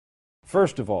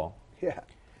First of all, Yeah.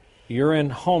 you're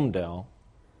in Homedale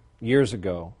years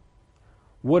ago.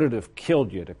 Would it have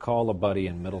killed you to call a buddy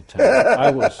in Middletown?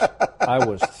 I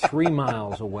was 3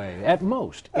 miles away at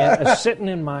most, sitting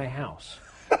in my house.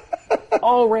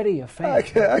 Already a fan. I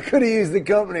could have used the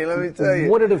company, let me tell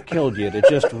you. Would it have killed you to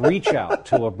just reach out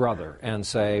to a brother and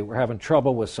say, we're having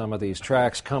trouble with some of these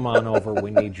tracks, come on over,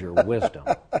 we need your wisdom?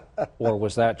 Or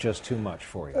was that just too much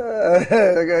for you?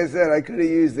 Like I said, I could have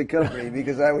used the company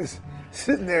because I was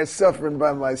sitting there suffering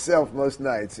by myself most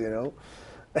nights, and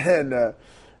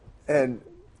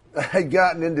I'd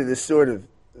gotten into this sort of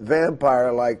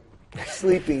vampire-like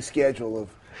sleeping schedule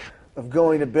of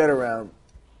going to bed around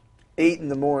 8 in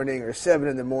the morning or 7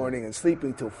 in the morning and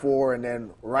sleeping till 4 and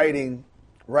then writing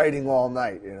all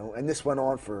night, And this went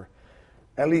on for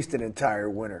at least an entire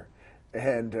winter,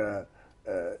 and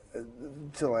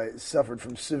until I suffered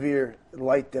from severe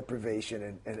light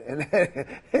deprivation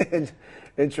and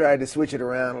tried to switch it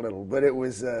around a little. But it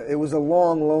was a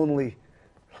long, lonely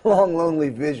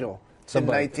vigil. In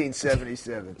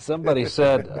 1977. Somebody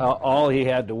said all he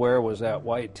had to wear was that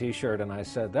white T-shirt, and I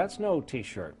said, that's no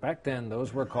T-shirt. Back then,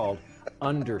 those were called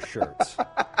undershirts.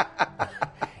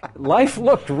 Life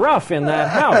looked rough in that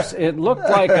house. It looked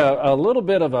like a little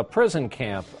bit of a prison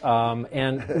camp.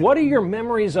 And what are your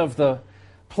memories of the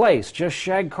place? Just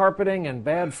shag carpeting and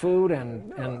bad food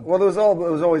and Well, it was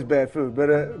always bad food, but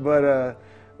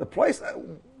the place,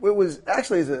 it was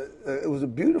actually it was a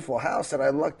beautiful house that I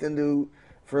lucked into.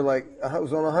 For I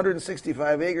was on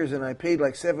 165 acres, and I paid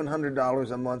like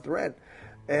 $700 a month rent,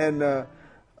 and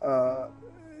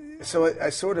so I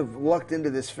sort of lucked into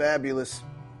this fabulous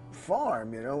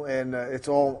farm, and it's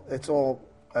all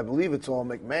I believe it's all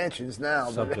McMansions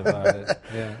now. Subdivided,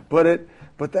 yeah. But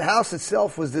the house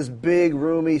itself was this big,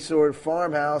 roomy sort of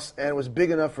farmhouse, and it was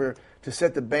big enough to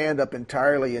set the band up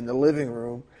entirely in the living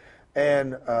room,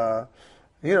 and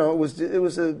it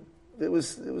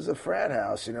was a frat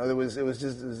house, It was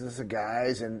just the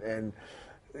guys, and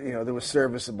there was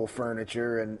serviceable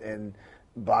furniture and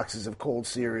boxes of cold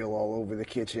cereal all over the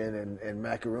kitchen, and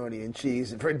macaroni and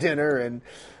cheese for dinner, and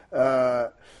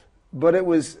but it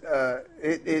was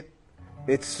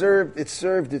it served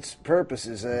its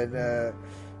purposes, and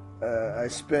I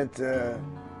spent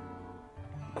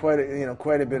quite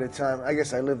a bit of time. I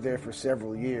guess I lived there for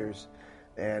several years.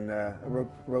 And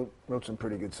wrote some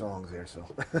pretty good songs there. So,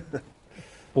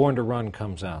 Born to Run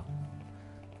comes out,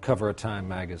 cover of Time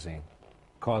magazine,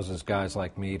 causes guys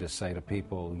like me to say to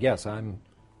people, "Yes, I'm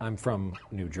from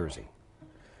New Jersey."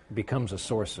 Becomes a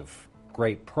source of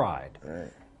great pride.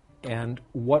 Right. And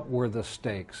what were the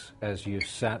stakes as you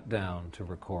sat down to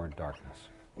record Darkness?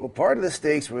 Well, part of the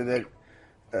stakes were that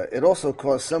it also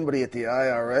caused somebody at the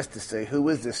IRS to say, "Who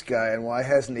is this guy, and why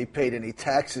hasn't he paid any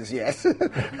taxes yet?" so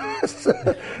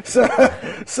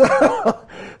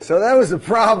that was a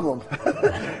problem.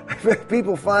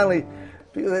 People finally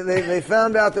they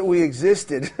found out that we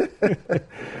existed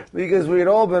because we had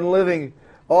all been living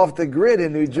off the grid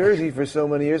in New Jersey for so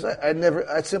many years.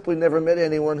 I simply never met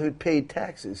anyone who'd paid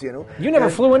taxes. You never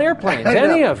flew in airplanes,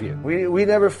 any of you. We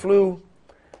never flew.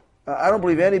 I don't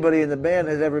believe anybody in the band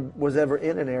was ever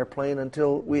in an airplane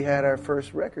until we had our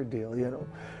first record deal, and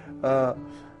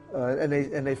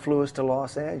they flew us to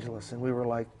Los Angeles, and we were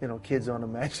like, kids on a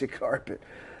magic carpet,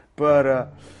 but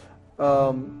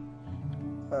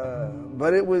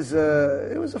it was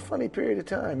a funny period of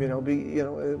time, it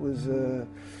was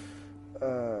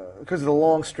because of the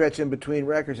long stretch in between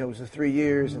records. It was 3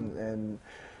 years,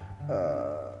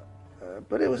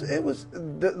 but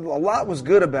a lot was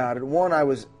good about it. One, I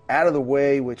was out of the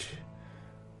way, which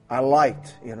I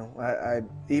liked. I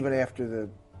even after the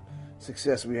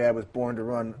success we had with Born to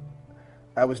Run,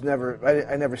 I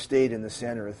never stayed in the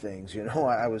center of things. We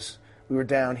were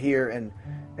down here, and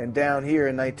down here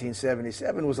in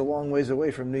 1977 was a long ways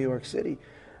away from New York City,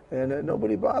 and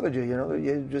nobody bothered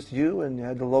you. Just you, and you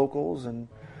had the locals, and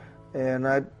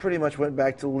I pretty much went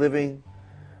back to living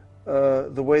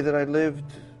the way that I lived.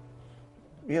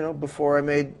 Before I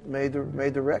made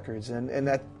the records, and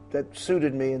that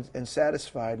suited me and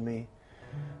satisfied me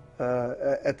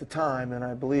at the time, and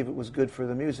I believe it was good for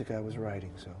the music I was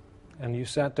writing. So. And you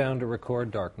sat down to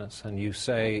record Darkness, and you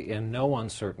say in no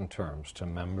uncertain terms to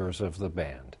members of the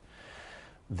band,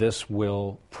 "This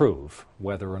will prove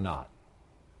whether or not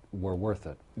we're worth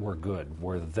it, we're good,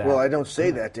 we're that." Well, I don't say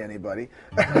that to anybody.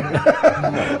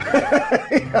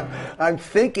 I'm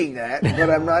thinking that, but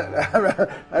I'm not.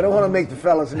 I don't want to make the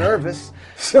fellas nervous,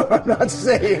 so I'm not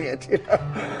saying it.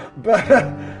 But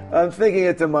I'm thinking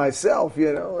it to myself,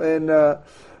 and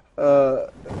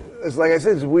it's like I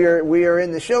said, we are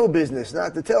in the show business,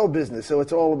 not the tell business. So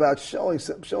it's all about showing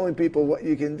people what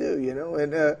you can do, you know.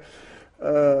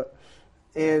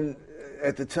 And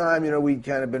at the time, you know, we'd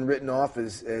kind of been written off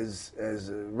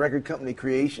as record company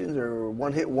creations or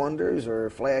one-hit wonders or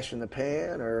flash in the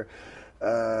pan, or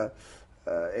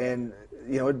and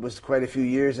you know, it was quite a few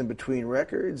years in between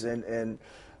records, and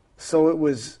so it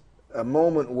was a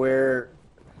moment where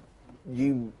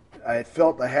I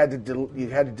felt you had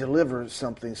to deliver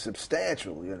something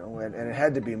substantial, you know, and it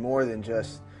had to be more than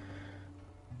just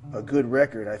a good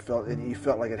record. You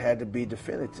felt like it had to be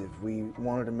definitive. We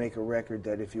wanted to make a record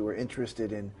that if you were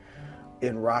interested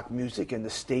in rock music and the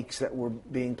stakes that were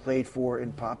being played for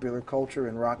in popular culture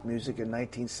and rock music in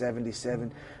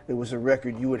 1977, it was a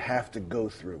record you would have to go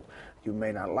through. You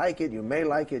may not like it, you may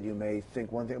like it, you may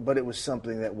think one thing, but it was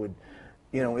something that would,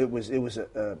 you know, it was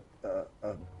a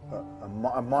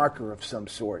marker of some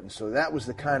sort. And so that was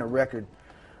the kind of record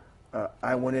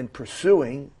I went in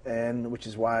pursuing, and which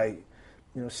is why,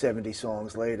 you know, 70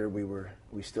 songs later we were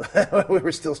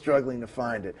still struggling to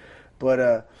find it.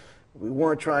 But we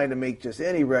weren't trying to make just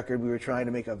any record. We were trying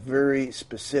to make a very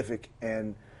specific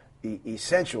and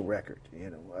essential record,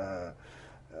 you know.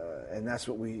 And that's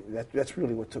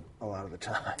really what took a lot of the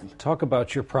time. Talk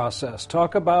about your process.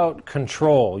 Talk about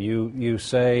control. You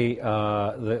say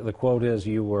the quote is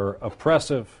you were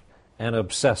oppressive and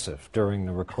obsessive during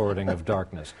the recording of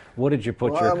Darkness. What did you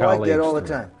put your colleagues like that all through?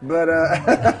 the time,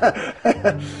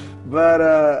 but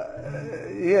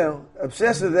you know,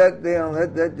 obsessive.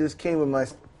 That just came with my.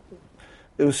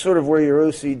 It was sort of where your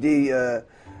OCD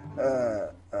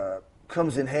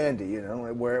comes in handy, you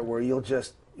know, where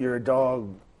you're a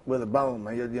dog with a bone,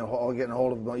 and you're getting a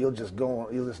hold of a bone. You'll just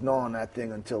gnaw on that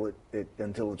thing until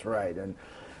it's right, and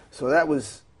so that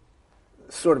was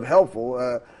sort of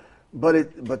helpful.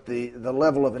 But the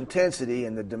level of intensity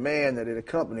and the demand that it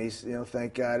accompanies, you know,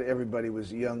 thank God everybody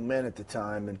was young men at the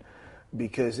time, and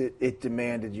because it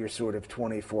demanded your sort of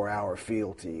 24-hour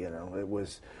fealty, you know, it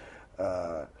was.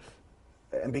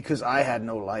 And because I had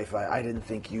no life, I didn't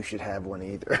think you should have one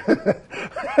either.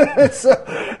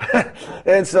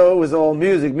 and so it was all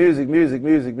music,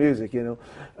 you know.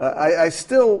 I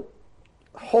still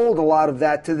hold a lot of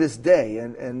that to this day,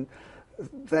 and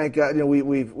thank God, you know,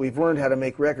 we've learned how to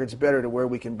make records better to where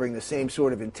we can bring the same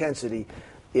sort of intensity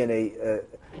in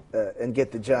and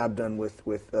get the job done with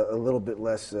a little bit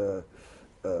less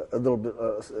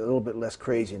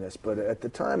craziness. But at the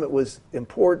time, it was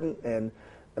important, and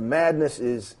madness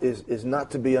is not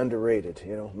to be underrated.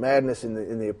 You know, madness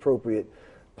in the appropriate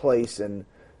place and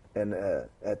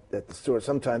at the sort,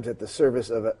 sometimes at the service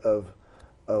of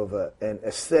an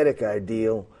aesthetic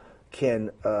ideal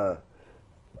can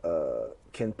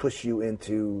push you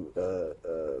into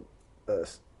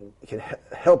can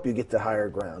help you get to higher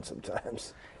ground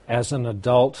sometimes. As an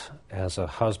adult, as a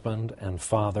husband and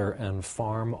father and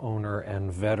farm owner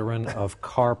and veteran of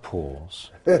carpools,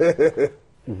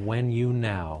 when you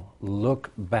now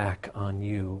look back on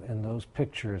you and those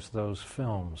pictures, those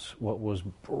films, what was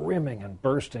brimming and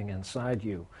bursting inside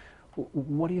you,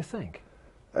 what do you think?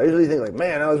 I usually think, like,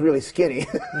 man, I was really skinny.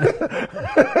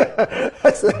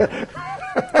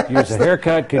 Use a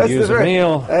haircut, could use a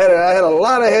meal. I had a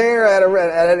lot of hair. I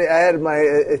had my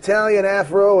Italian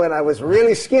afro, and I was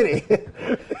really skinny.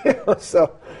 You know,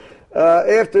 so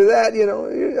after that, you know,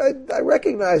 I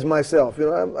recognize myself. You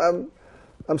know,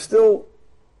 I'm still,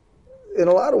 in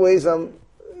a lot of ways,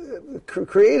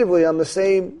 creatively, I'm the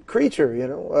same creature. You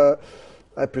know,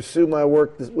 I pursue my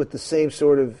work with the same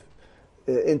sort of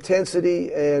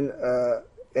intensity and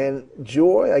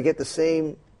joy. I get the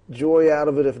same joy out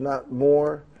of it, if not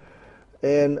more.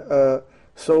 And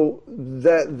so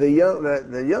that the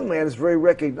young man is very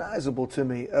recognizable to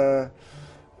me.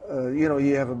 You know,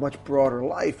 you have a much broader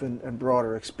life and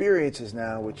broader experiences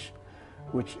now, which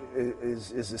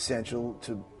is essential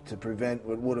to prevent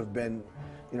what would have been,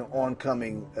 you know,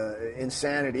 oncoming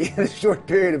insanity in a short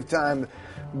period of time.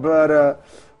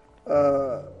 But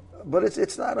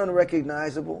it's not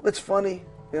unrecognizable. It's funny,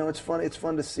 you know. It's funny. It's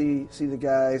fun to see the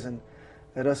guys and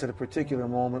us at a particular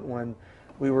moment when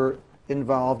we were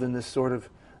involved in this sort of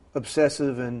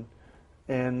obsessive and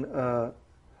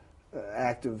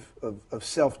act of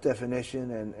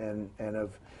self-definition and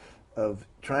of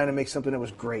trying to make something that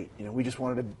was great. You know, we just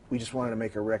wanted to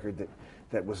make a record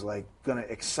that was like going to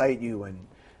excite you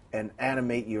and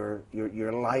animate your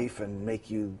life and make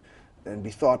you and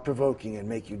be thought-provoking and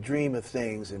make you dream of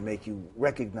things and make you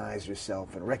recognize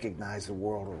yourself and recognize the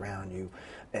world around you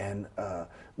and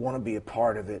want to be a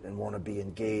part of it and want to be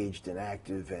engaged and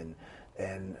active and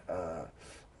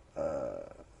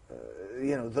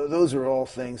those are all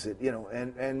things that,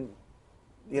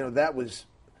 that was,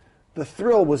 the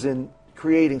thrill was in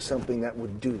creating something that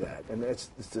would do that, and it's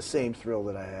the same thrill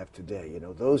that I have today.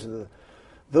 Those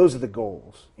are the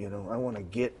goals. I want to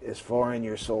get as far in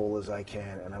your soul as I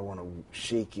can, and I want to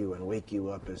shake you and wake you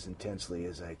up as intensely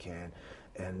as I can,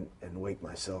 and wake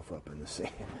myself up in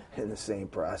the same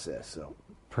process. So,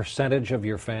 percentage of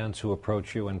your fans who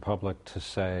approach you in public to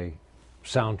say,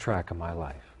 "Soundtrack of my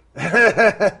life."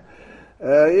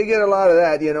 You get a lot of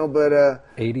that, but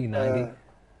 80, 90.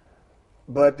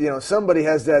 But somebody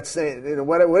has that saying.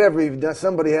 Whatever you've done,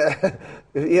 somebody has.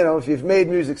 If you've made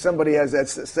music, somebody has that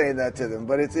saying that to them.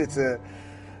 But it's a.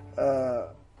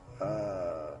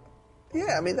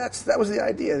 Yeah, I mean that was the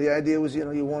idea. The idea was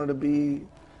you wanted to be,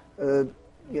 an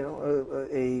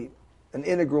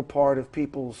integral part of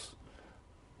people's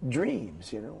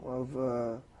dreams. Of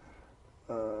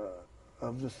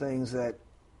the things that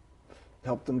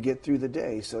help them get through the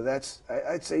day. So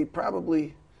I'd say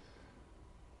probably.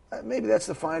 Maybe that's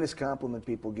the finest compliment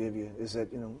people give you, is that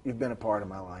you've been a part of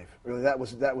my life. Really, that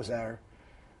was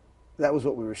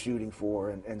what we were shooting for,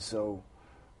 and so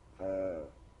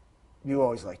you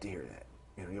always like to hear that.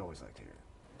 You always like to hear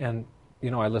it. And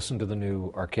I listened to the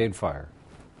new Arcade Fire.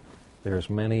 There's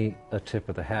many a tip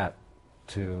of the hat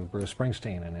to Bruce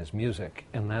Springsteen and his music,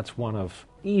 and that's one of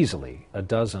easily a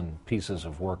dozen pieces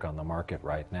of work on the market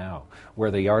right now,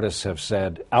 where the artists have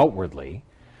said outwardly,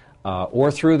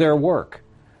 or through their work.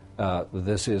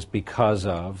 This is because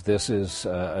of, this is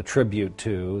a tribute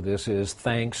to, this is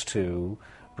thanks to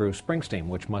Bruce Springsteen,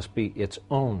 which must be its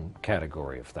own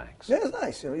category of thanks. Yeah, it's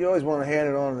nice. You always want to hand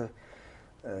it on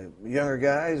to younger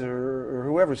guys or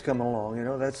whoever's coming along.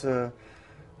 That's I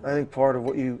think part of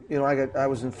what I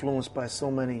was influenced by so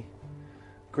many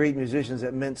great musicians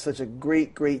that meant such a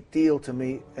great deal to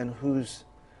me, and who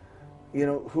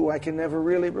I can never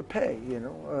really repay.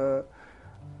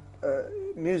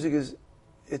 Music is.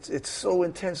 It's so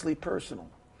intensely personal,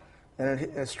 and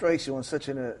it strikes you on such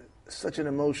an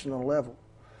emotional level,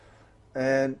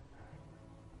 and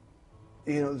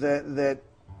that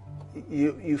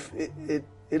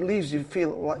it leaves you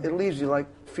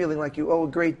feeling like you owe a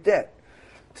great debt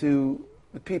to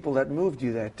the people that moved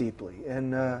you that deeply,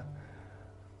 and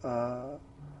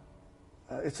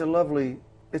it's a lovely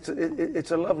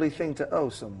thing to owe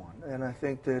someone, and I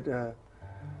think that.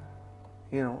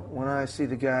 When I see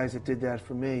the guys that did that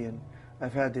for me, and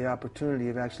I've had the opportunity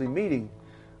of actually meeting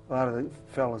a lot of the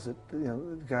fellas that,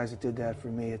 the guys that did that for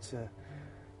me, it's a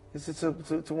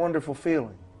wonderful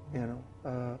feeling,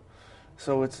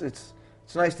 So it's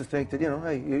nice to think that,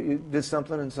 hey, you did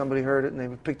something and somebody heard it and they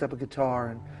picked up a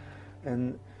guitar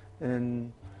and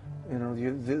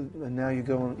now you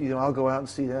go, I'll go out and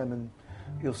see them, and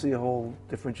you'll see a whole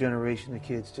different generation of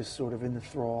kids just sort of in the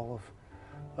thrall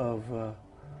of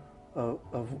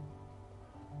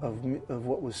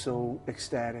what was so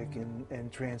ecstatic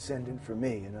and transcendent for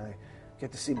me, and I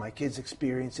get to see my kids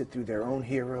experience it through their own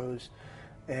heroes,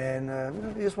 and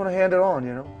you just want to hand it on,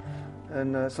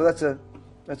 and so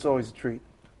that's always a treat.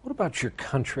 What about your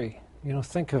country?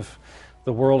 Think of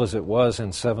the world as it was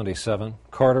in '77.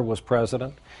 Carter was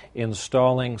president,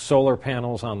 installing solar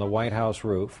panels on the White House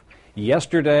roof.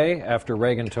 Yesterday, after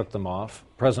Reagan took them off,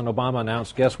 President Obama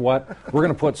announced, guess what? We're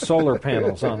going to put solar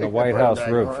panels on the White House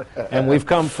roof. And we've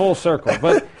come full circle.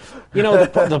 But,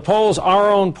 the polls,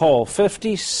 our own poll,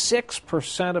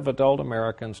 56% of adult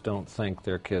Americans don't think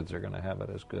their kids are going to have it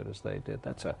as good as they did.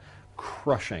 That's a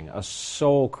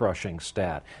soul-crushing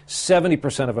stat.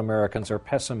 70% of Americans are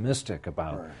pessimistic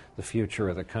about the future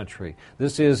of the country.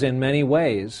 This is, in many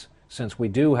ways, since we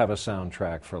do have a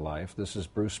soundtrack for life, this is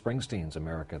Bruce Springsteen's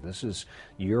America. This is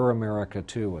your America,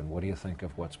 too. And what do you think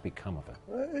of what's become of it?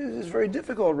 It's very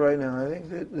difficult right now. I think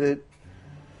that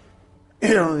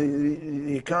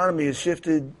the economy has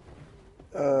shifted.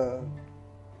 I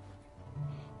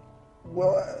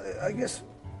guess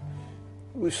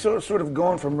we've sort of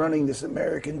gone from running this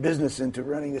American business into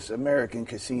running this American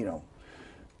casino.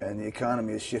 And the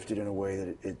economy has shifted in a way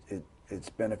that it's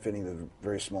benefiting the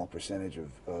very small percentage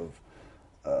of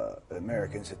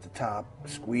Americans at the top,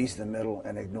 squeeze the middle,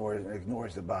 and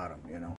ignores the bottom.